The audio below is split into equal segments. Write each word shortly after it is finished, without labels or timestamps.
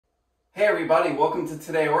Hey everybody, welcome to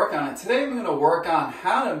Today I Work On It. Today I'm going to work on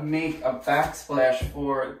how to make a backsplash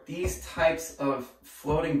for these types of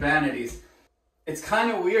floating vanities. It's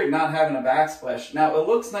kind of weird not having a backsplash. Now it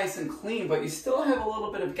looks nice and clean, but you still have a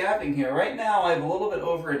little bit of gapping here. Right now I have a little bit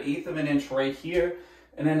over 1/8 of an inch right here,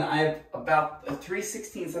 and then I have about a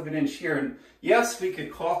 3/16 of an inch here. And yes, we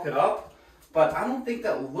could caulk it up, but I don't think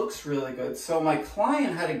that looks really good. So my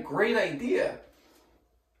client had a great idea.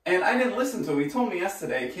 And I didn't listen to him. He told me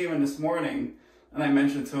yesterday, he came in this morning, and I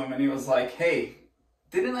mentioned to him, and he was like, hey,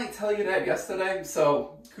 didn't I tell you that yesterday?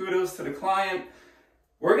 So kudos to the client.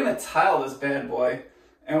 We're going to tile this bad boy,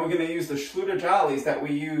 and we're going to use the Schluter jollies that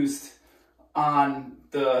we used on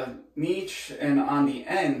the niche and on the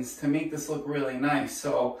ends to make this look really nice.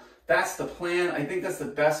 So that's the plan. I think that's the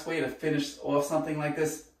best way to finish off something like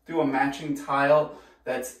this. Do a matching tile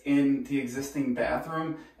that's in the existing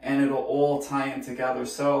bathroom, and it'll all tie in together.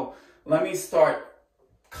 So let me start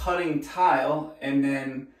cutting tile, and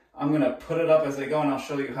then I'm gonna put it up as I go, and I'll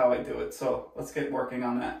show you how I do it. So let's get working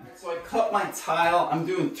on that. So I cut my tile. I'm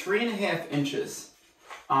doing 3.5 inches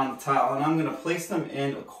on the tile, and I'm gonna place them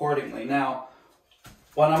in accordingly. Now,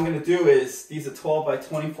 what I'm gonna do is, these are 12 by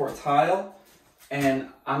 24 tile, and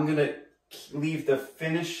I'm gonna leave the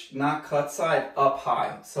finished, not cut side up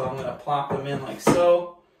high. So I'm going to plop them in like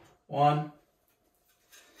so. 1.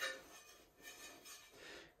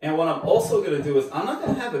 And what I'm also going to do is, I'm not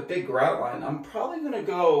going to have a big grout line. I'm probably going to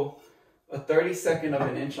go a 32nd of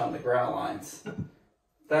an inch on the grout lines.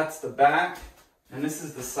 That's the back, and this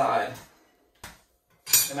is the side.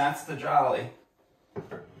 And that's the jolly.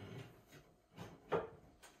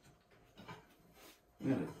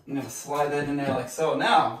 I'm going to slide that in there like so.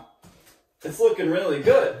 Now, it's looking really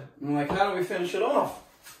good. I'm like, how do we finish it off?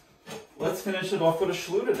 Let's finish it off with a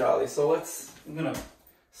Schluter jolly. So I'm gonna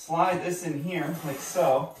slide this in here like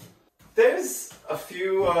so. There's a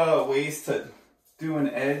few ways to do an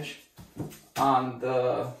edge on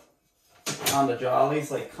the jollies,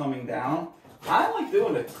 like coming down. I like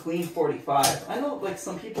doing a clean 45. I know like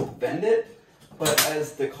some people bend it, but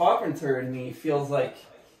as the carpenter in me feels like,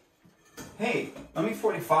 hey, let me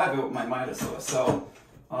 45 it with my miter saw. So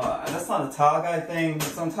that's not a tile guy thing.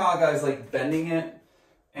 Some tile guys like bending it,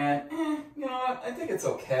 and you know what? I think it's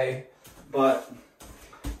okay, but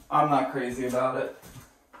I'm not crazy about it.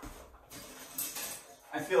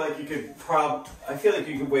 I feel like you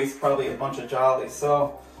could waste probably a bunch of jollies.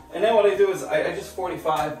 So, and then what I do is I just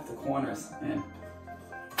 45 the corners, and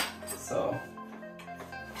so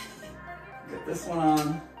get this one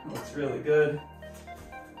on. It looks really good,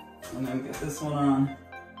 and then get this one on.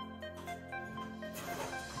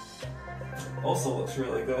 Also looks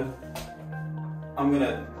really good. I'm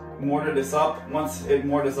gonna mortar this up. Once it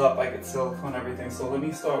mortars up, I can silicone everything. So let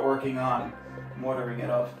me start working on mortaring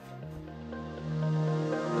it up.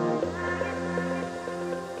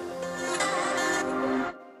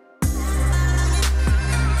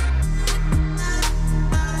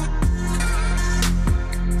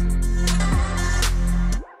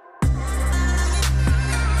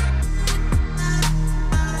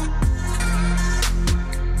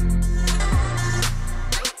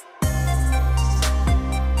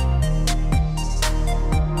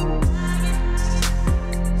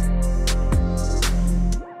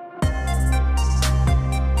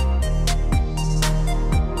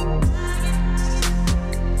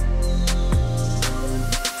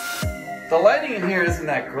 The lighting in here isn't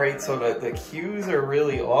that great, so the hues are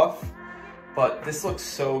really off, but this looks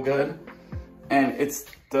so good, and it's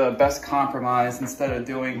the best compromise instead of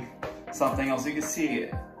doing something else. You can see,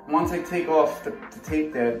 once I take off the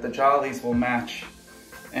tape there, the jollies will match,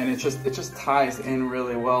 and it just ties in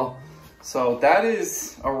really well. So that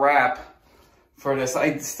is a wrap for this.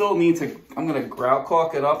 I still need to, I'm gonna grout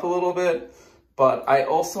caulk it up a little bit, but I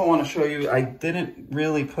also want to show you, I didn't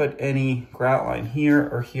really put any grout line here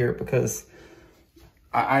or here because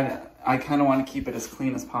I kind of want to keep it as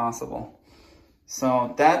clean as possible.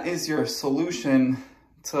 So that is your solution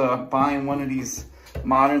to buying one of these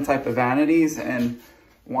modern type of vanities and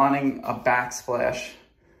wanting a backsplash.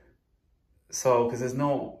 So, because there's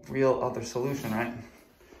no real other solution, right?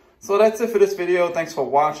 So that's it for this video. Thanks for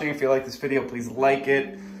watching. If you like this video, please like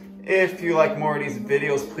it. If you like more of these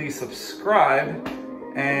videos, please subscribe.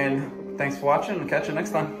 And thanks for watching, and catch you next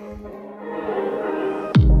time.